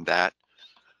noticing that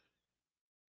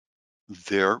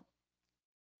they're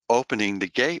opening the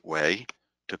gateway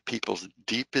to people's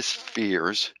deepest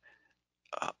fears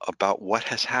about what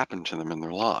has happened to them in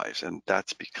their lives. And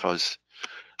that's because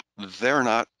they're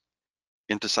not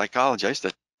into psychology. I used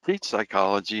to teach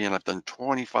psychology, and I've done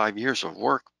 25 years of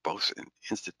work, both in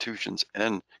institutions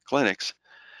and clinics.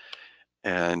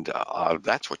 And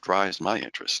that's what drives my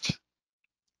interest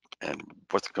and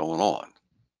what's going on.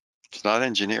 It's not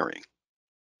engineering.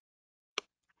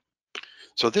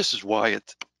 So this is why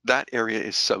that area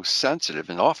is so sensitive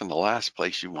and often the last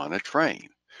place you want to train.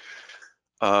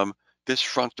 This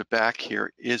front to back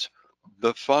here is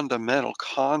the fundamental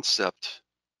concept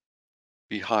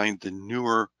behind the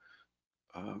newer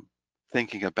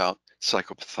thinking about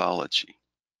psychopathology.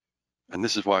 And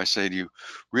this is why I say to you,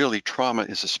 really trauma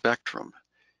is a spectrum.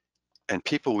 And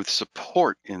people with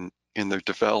support in their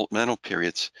developmental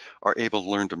periods are able to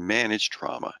learn to manage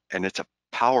trauma. And it's a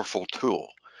powerful tool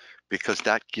because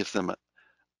that gives them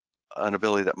an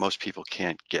ability that most people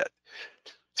can't get.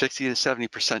 60 to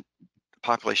 70%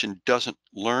 population doesn't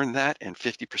learn that, and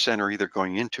 50% are either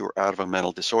going into or out of a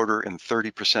mental disorder, and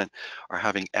 30% are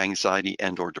having anxiety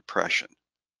and or depression.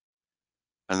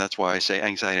 And that's why I say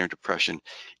anxiety and depression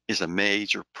is a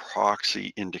major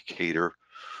proxy indicator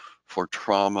for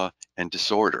trauma and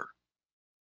disorder.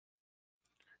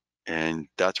 And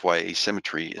that's why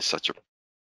asymmetry is such a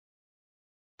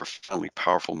profoundly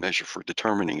powerful measure for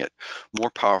determining it,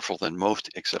 more powerful than most,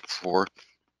 except for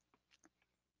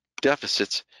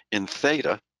deficits in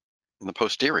theta in the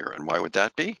posterior. And why would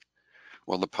that be?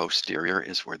 Well, the posterior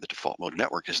is where the default mode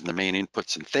network is, and the main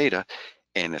inputs in theta.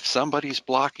 And if somebody's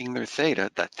blocking their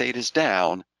theta, that theta's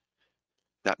down,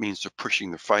 that means they're pushing,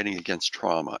 they're fighting against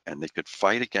trauma, and they could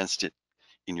fight against it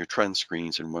in your trend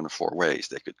screens in 1 of 4 ways.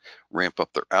 They could ramp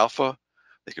up their alpha,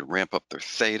 they could ramp up their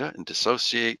theta and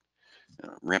dissociate.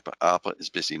 Ramp up alpha is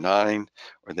busy 9,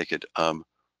 or they could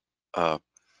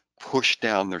push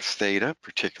down their theta,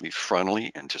 particularly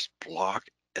frontally, and just block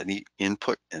any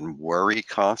input and worry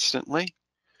constantly.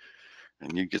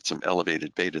 And you get some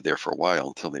elevated beta there for a while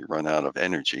until they run out of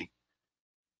energy.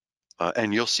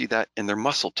 And you'll see that in their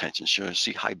muscle tensions. You'll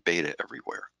see high beta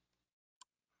everywhere.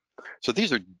 So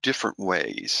these are different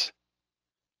ways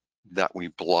that we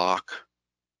block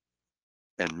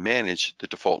and manage the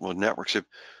default mode network.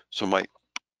 So my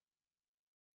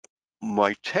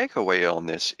takeaway on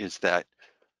this is that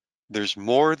there's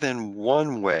more than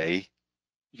one way.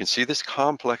 You can see this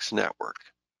complex network.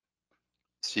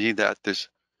 See that there's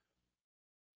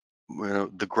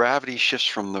the gravity shifts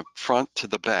from the front to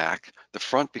the back. The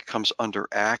front becomes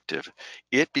underactive.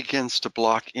 It begins to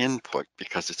block input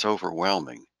because it's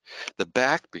overwhelming. The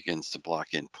back begins to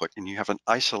block input, and you have an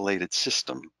isolated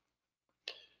system.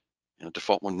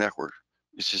 Default mode network,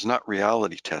 which is not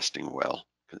reality testing well.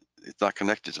 It's not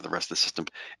connected to the rest of the system,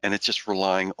 and it's just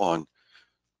relying on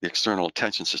the external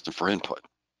attention system for input.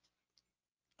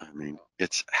 I mean,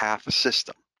 it's half a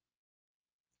system.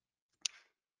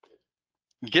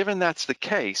 Given that's the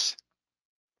case,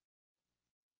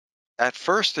 at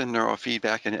first in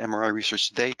neurofeedback and MRI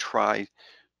research, they tried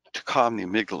to calm the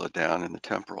amygdala down in the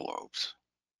temporal lobes.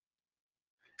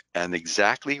 And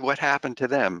exactly what happened to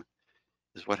them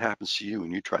is what happens to you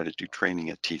when you try to do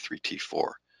training at T3,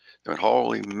 T4. They went,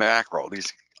 holy mackerel,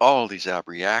 all these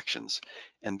abreactions.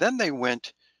 And then they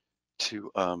went to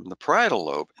the parietal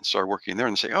lobe and started working there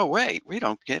and say, oh, wait, we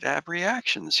don't get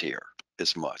abreactions here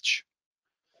as much.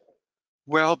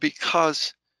 Well,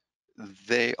 because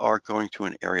they are going to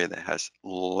an area that has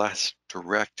less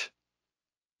direct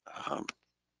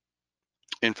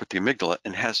input to the amygdala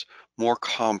and has more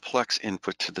complex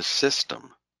input to the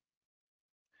system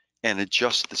and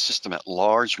adjust the system at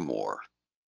large more.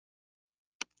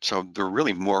 So they're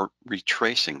really more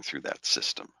retracing through that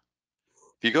system.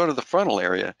 If you go to the frontal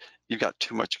area, you've got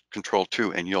too much control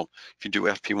too, and if you do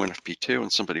FP1, FP2,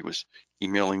 and somebody was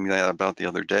emailing me that about the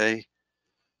other day,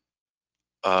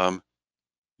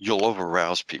 you'll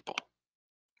over-arouse people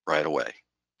right away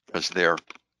because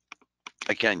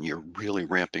again, you're really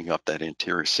ramping up that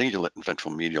anterior cingulate and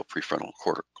ventral medial prefrontal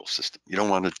cortical system. You don't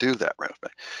want to do that right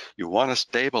away. You want to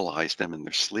stabilize them in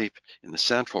their sleep in the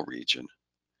central region,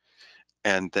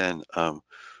 and then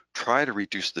try to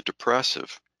reduce the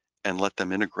depressive and let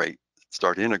them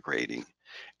start integrating,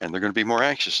 and they're going to be more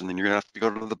anxious, and then you're going to have to go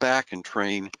to the back and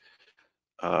train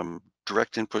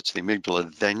direct inputs to the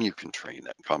amygdala. Then you can train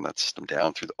that and calm that system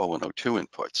down through the O and O2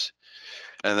 inputs.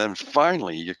 And then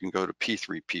finally, you can go to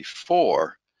P3,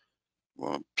 P4,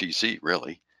 well, PZ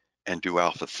really, and do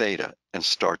alpha theta and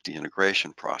start the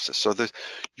integration process. So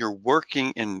you're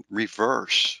working in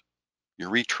reverse. You're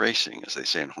retracing, as they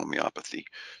say in homeopathy,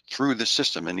 through the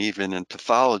system. And even in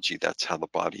pathology, that's how the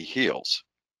body heals.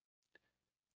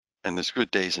 And there's good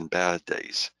days and bad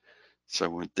days.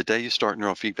 So the day you start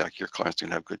neurofeedback, your client's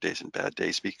going to have good days and bad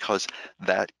days, because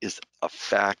that is a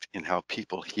fact in how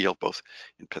people heal, both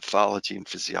in pathology and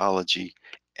physiology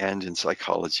and in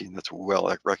psychology. And that's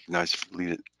well recognized if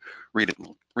you read it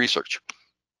in research.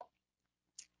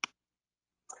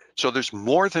 So there's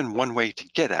more than one way to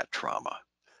get at trauma.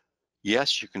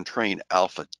 Yes, you can train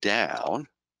alpha down.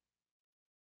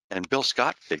 And Bill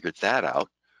Scott figured that out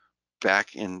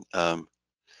back in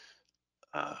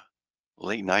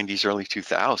late 90s, early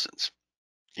 2000s.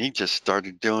 He just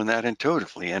started doing that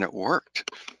intuitively, and it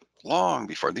worked long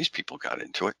before these people got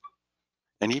into it,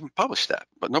 and he even published that,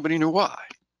 but nobody knew why.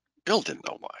 Bill didn't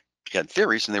know why. He had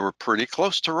theories, and they were pretty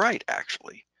close to right,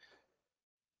 actually.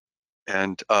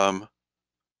 And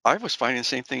I was finding the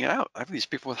same thing out. I have these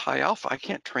people with high alpha. I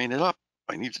can't train it up.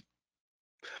 I need to,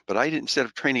 but I didn't. Instead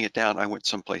of training it down, I went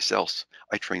someplace else.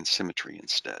 I trained symmetry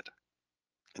instead,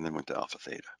 and then went to alpha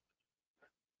theta,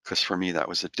 because for me that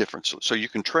was the difference. So you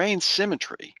can train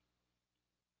symmetry.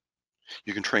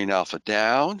 You can train alpha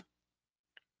down.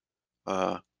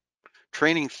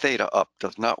 Training theta up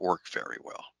does not work very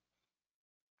well.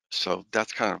 So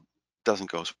that's kind of doesn't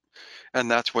go,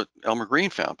 and that's what Elmer Green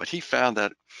found. But he found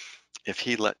that if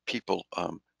he let people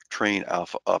train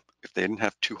alpha up, if they didn't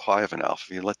have too high of an alpha,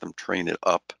 if you let them train it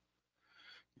up,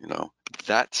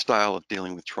 that style of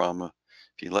dealing with trauma,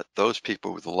 if you let those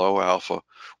people with low alpha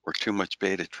or too much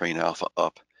beta train alpha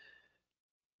up,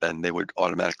 then they would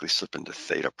automatically slip into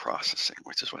theta processing,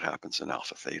 which is what happens in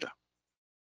alpha theta.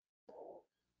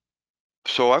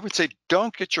 So I would say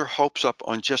don't get your hopes up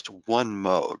on just one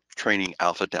mode, training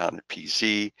alpha down at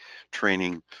PZ,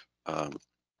 training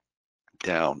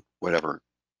down whatever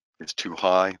is too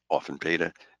high, often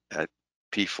beta, at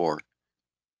P4,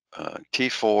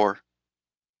 T4,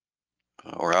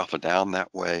 or alpha down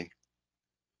that way.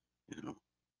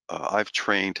 I've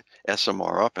trained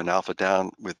SMR up and alpha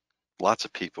down with lots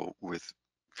of people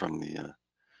from in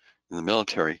the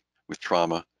military with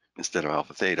trauma instead of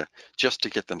alpha theta, just to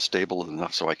get them stable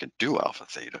enough so I could do alpha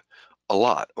theta a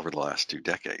lot over the last 2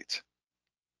 decades.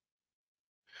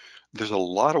 There's a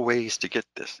lot of ways to get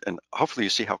this, and hopefully you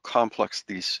see how complex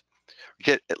these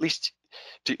get. At least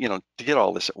to get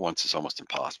all this at once is almost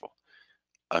impossible.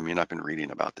 I mean, I've been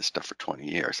reading about this stuff for 20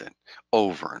 years, and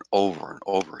over and over and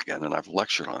over again, and I've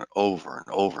lectured on it over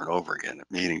and over and over again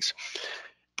at meetings,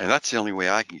 and that's the only way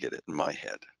I can get it in my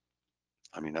head.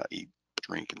 I mean, I eat,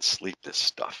 drink, and sleep this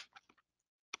stuff,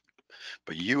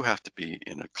 but you have to be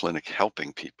in a clinic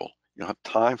helping people. You don't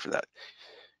have time for that.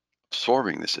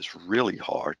 Absorbing this is really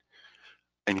hard,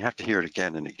 and you have to hear it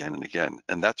again and again and again,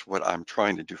 and that's what I'm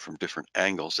trying to do from different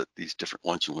angles at these different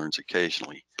lunch and learns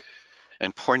occasionally,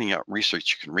 and pointing out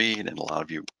research you can read. And a lot of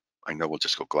you, I know, will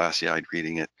just go glassy-eyed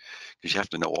reading it, because you have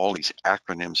to know all these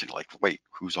acronyms and like, wait,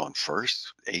 who's on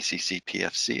first? ACC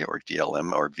PFC or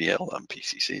DLM or VLM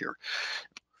PCC, or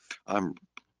I'm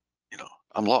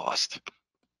lost.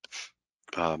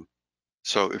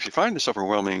 So if you find this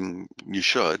overwhelming, you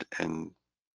should, and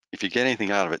if you get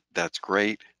anything out of it, that's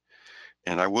great.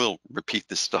 And I will repeat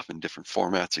this stuff in different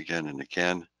formats again and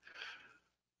again.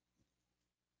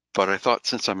 But I thought,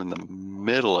 since I'm in the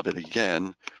middle of it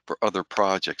again for other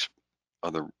projects,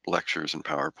 other lectures and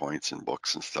PowerPoints and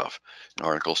books and stuff and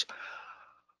articles,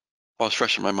 while it's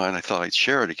fresh in my mind, I thought I'd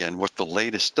share it again, what the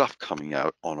latest stuff coming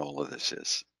out on all of this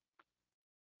is.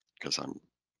 Because I'm,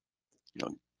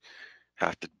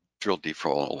 have to drill deep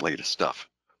for all the latest stuff.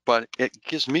 But it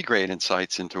gives me great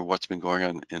insights into what's been going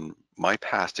on in my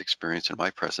past experience and my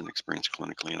present experience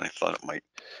clinically, and I thought it might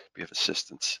be of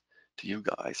assistance to you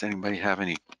guys. Anybody have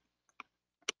any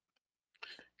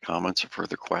comments or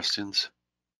further questions?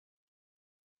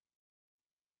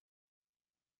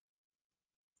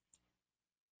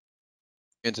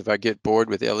 And if I get bored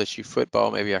with LSU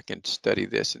football, maybe I can study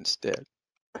this instead.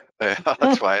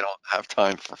 That's why I don't have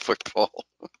time for football.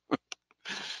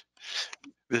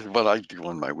 This is what I do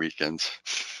on my weekends.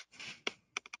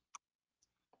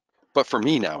 But for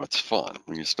me now, it's fun.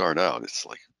 When you start out, it's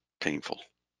like painful.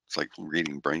 It's like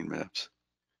reading brain maps.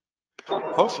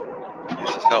 Hopefully,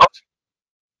 this has helped.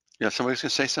 Yeah, somebody's gonna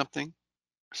say something?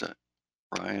 Is that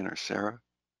Ryan or Sarah?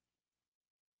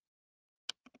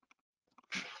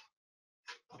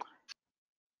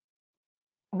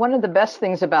 One of the best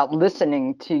things about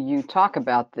listening to you talk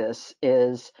about this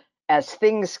is as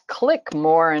things click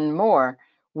more and more,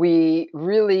 we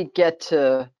really get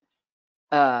to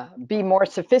be more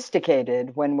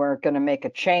sophisticated when we're going to make a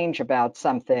change about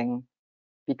something,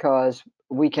 because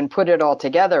we can put it all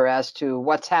together as to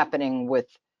what's happening with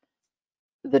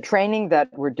the training that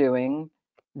we're doing,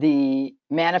 the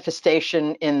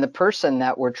manifestation in the person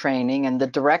that we're training, and the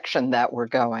direction that we're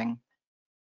going.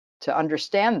 To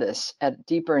understand this at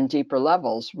deeper and deeper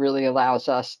levels really allows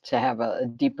us to have a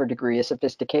deeper degree of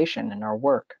sophistication in our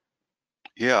work.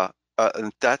 Yeah,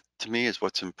 and that to me is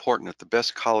what's important. At the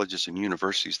best colleges and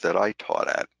universities that I taught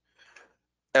at,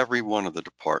 every one of the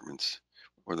departments,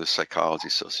 whether psychology,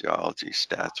 sociology,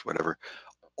 stats, whatever,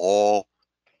 all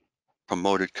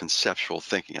promoted conceptual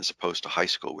thinking as opposed to high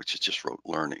school, which is just rote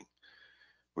learning,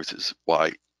 which is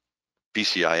why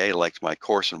BCIA likes my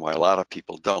course and why a lot of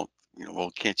people don't. You know,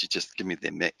 well, can't you just give me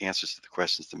the answers to the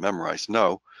questions to memorize?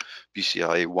 No,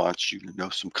 BCIA wants you to know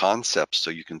some concepts so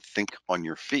you can think on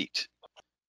your feet.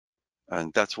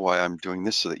 And that's why I'm doing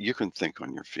this, so that you can think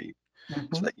on your feet,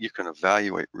 so that you can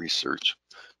evaluate research,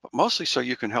 but mostly so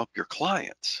you can help your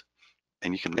clients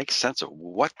and you can make sense of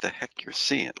what the heck you're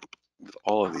seeing with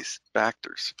all of these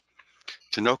factors.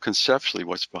 To know conceptually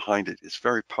what's behind it is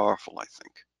very powerful, I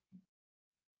think.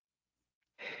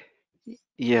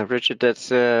 Yeah, Richard, that's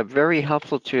very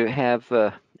helpful to have,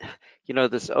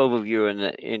 this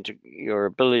overview and your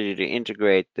ability to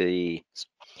integrate these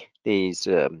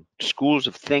schools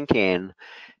of thinking,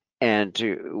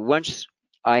 and once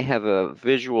I have a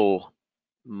visual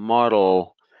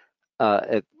model,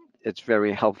 it's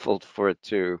very helpful for it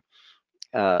to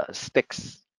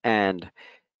sticks. And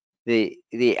the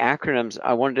acronyms,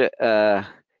 I wanted to,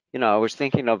 I was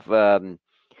thinking of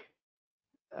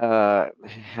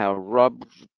how Rob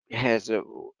has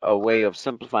a way of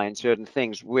simplifying certain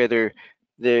things. Whether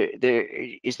there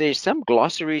is there some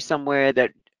glossary somewhere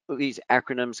that these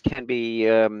acronyms can be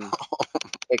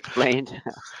explained,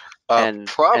 and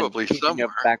Probably keeping a somewhere.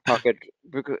 back pocket,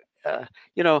 because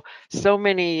so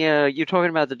many, you're talking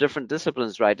about the different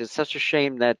disciplines, right? It's such a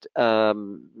shame that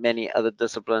many other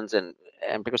disciplines, and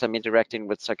because I'm interacting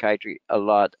with psychiatry a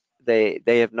lot, they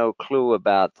have no clue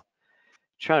about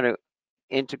trying to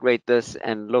integrate this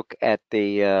and look at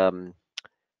how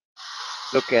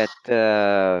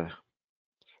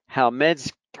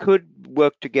meds could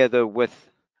work together with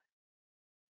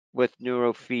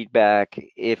neurofeedback,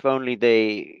 if only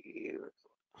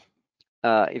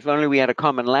we had a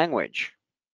common language.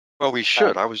 Well, we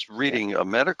should. I was reading a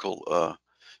medical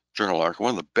journal article.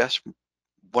 One of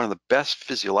the best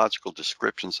physiological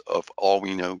descriptions of all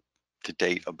we know to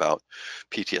date about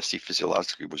PTSD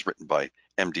physiologically was written by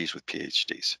MDs with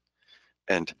PhDs,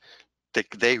 and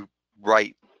they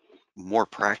write more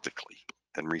practically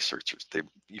than researchers.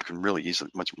 You can really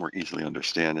much more easily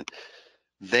understand it.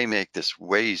 They make this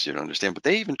way easier to understand, but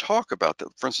they even talk about that.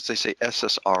 For instance, they say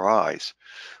SSRIs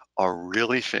are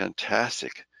really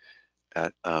fantastic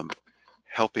at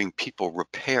helping people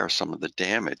repair some of the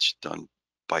damage done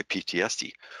by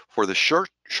PTSD. For the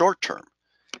short term,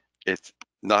 it's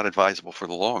not advisable. For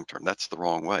the long term, that's the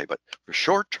wrong way. But for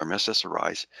short term,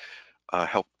 SSRIs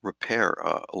help repair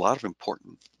a lot of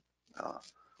important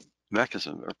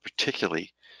mechanisms,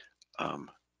 particularly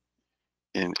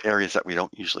in areas that we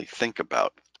don't usually think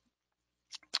about,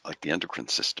 like the endocrine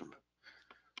system.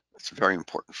 It's very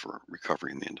important for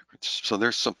recovery in the endocrine system. So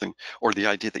there's something, or the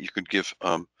idea that you could give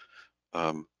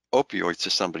opioids to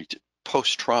somebody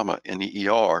post-trauma in the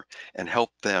ER and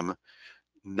help them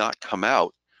not come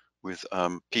out with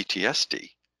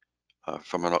PTSD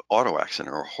from an auto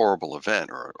accident or a horrible event,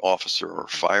 or an officer or a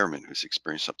fireman who's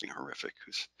experienced something horrific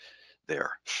who's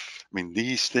there. I mean,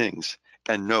 these things,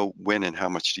 and know when and how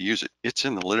much to use it. It's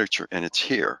in the literature and it's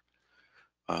here.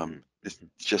 It's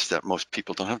just that most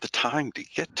people don't have the time to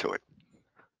get to it.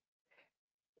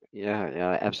 Yeah,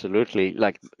 yeah, absolutely.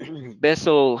 Like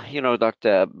Bessel,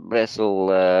 Dr. Bessel,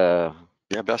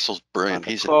 Yeah, Bessel's brilliant.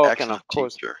 the He's an cook, and excellent of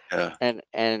course, teacher. Yeah.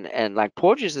 and like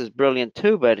Porges is brilliant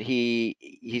too, but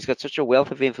he's got such a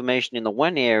wealth of information in the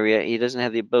one area, he doesn't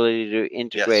have the ability to Yes.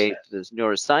 integrate this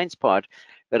neuroscience part.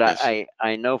 But Yes.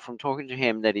 I know from talking to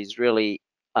him that he's really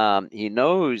he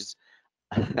knows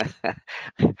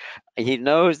he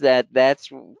knows that that's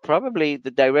probably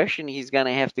the direction he's going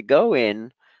to have to go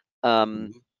in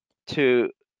Mhm.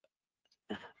 to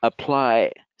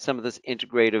apply some of this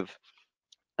integrative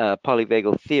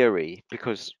polyvagal theory,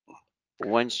 because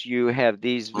once you have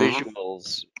these Mhm.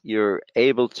 visuals, you're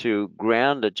able to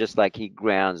ground it just like he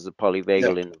grounds the Yeah.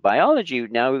 polyvagal in biology.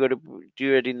 Now we've got to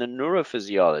do it in the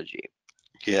neurophysiology.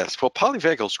 Yes. Well,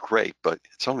 polyvagal's great, but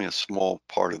it's only a small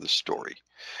part of the story,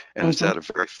 and it's at a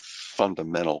very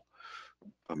fundamental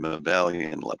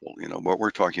mammalian level. What we're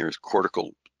talking here is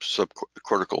cortical,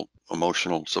 subcortical,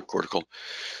 emotional, subcortical.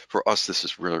 For us, this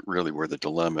is really where the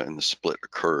dilemma and the split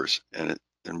occurs, and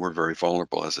we're very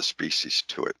vulnerable as a species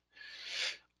to it.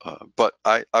 But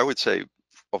I would say,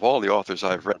 of all the authors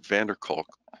I've read, van der Kolk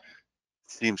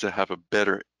seems to have a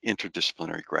better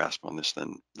interdisciplinary grasp on this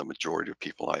than the majority of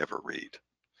people I ever read.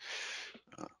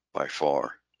 By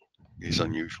far, he's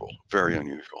unusual, very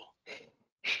unusual.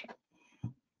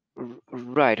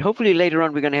 Right. Hopefully later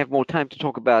on we're going to have more time to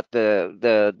talk about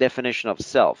the definition of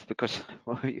self, because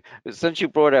since you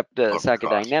brought up the Oh gosh.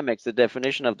 psychodynamics, the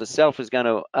definition of the self is going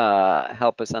to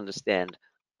help us understand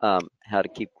how to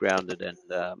keep grounded and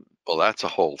Well, that's a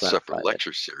whole separate clarify that.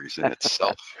 lecture series in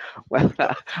itself. Well,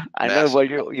 Got I know. massive.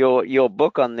 Well, your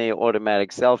book on the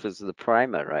automatic self is the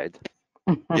primer, right?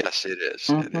 Yes, it is.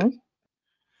 It is. Mhm.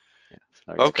 Yeah. So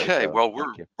I got that. Okay, well, we're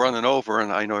Thank you. running over,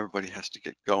 and I know everybody has to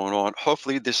get going on.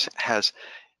 Hopefully, this has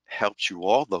helped you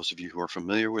all, those of you who are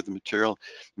familiar with the material,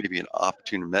 maybe an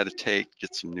opportunity to meditate,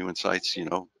 get some new insights,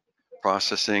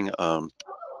 processing.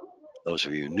 Those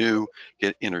of you new,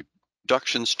 get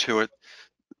introductions to it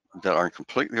that aren't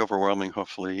completely overwhelming,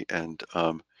 hopefully, and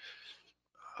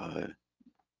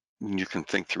you can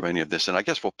think through any of this. And I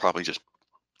guess we'll probably just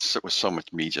sit with so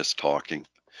much me just talking.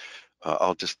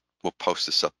 We'll post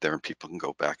this up there and people can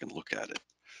go back and look at it.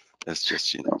 It's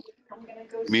just,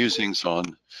 musings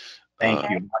on Thank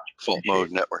you. Default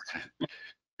Mode Network.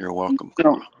 You're welcome,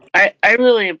 No, Carla. I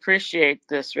really appreciate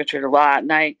this, Richard, a lot.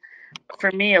 And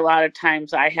for me, a lot of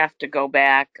times I have to go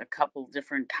back a couple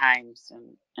different times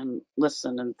and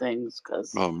listen and things,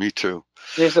 because Oh, me too.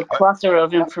 there's a plethora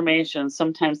of information.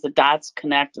 Sometimes the dots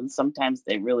connect and sometimes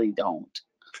they really don't.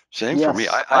 Same for me.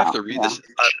 Yes. I have to read Yeah. this.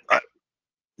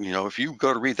 If you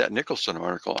go to read that Nicholson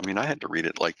article, I mean, I had to read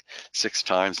it like 6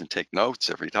 times and take notes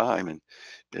every time. And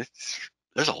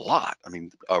there's a lot. I mean,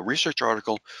 a research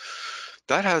article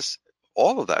that has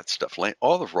all of that stuff, like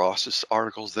all of Ross's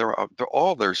articles,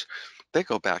 they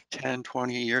go back 10,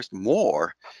 20 years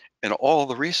more, and all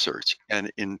the research,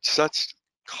 and in such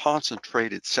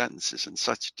concentrated sentences in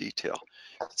such detail.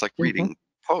 It's like reading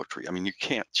poetry. I mean, you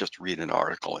can't just read an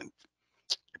article in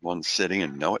one sitting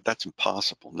and know it. That's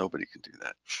impossible. Nobody can do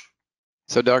that.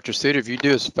 So Dr. Soutar, if you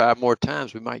do this 5 more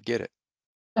times, we might get it.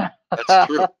 That's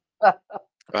true.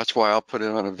 That's why I'll put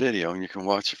it on a video and you can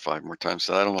watch it 5 more times.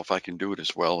 So I don't know if I can do it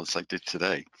as well as I did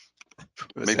today.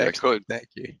 Maybe I could. Thank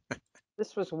you.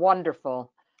 This was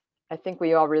wonderful. I think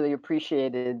we all really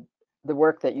appreciated the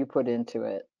work that you put into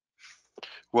it.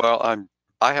 Well,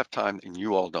 I have time and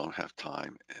you all don't have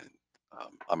time, and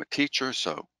I'm a teacher,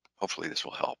 so hopefully this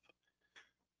will help.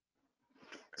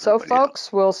 So Everybody else.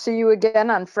 folks, we'll see you again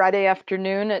on Friday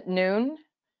afternoon at noon,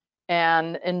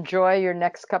 and enjoy your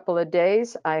next couple of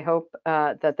days. I hope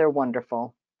that they're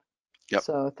wonderful. Yep.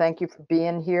 So thank you for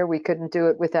being here. We couldn't do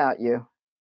it without you.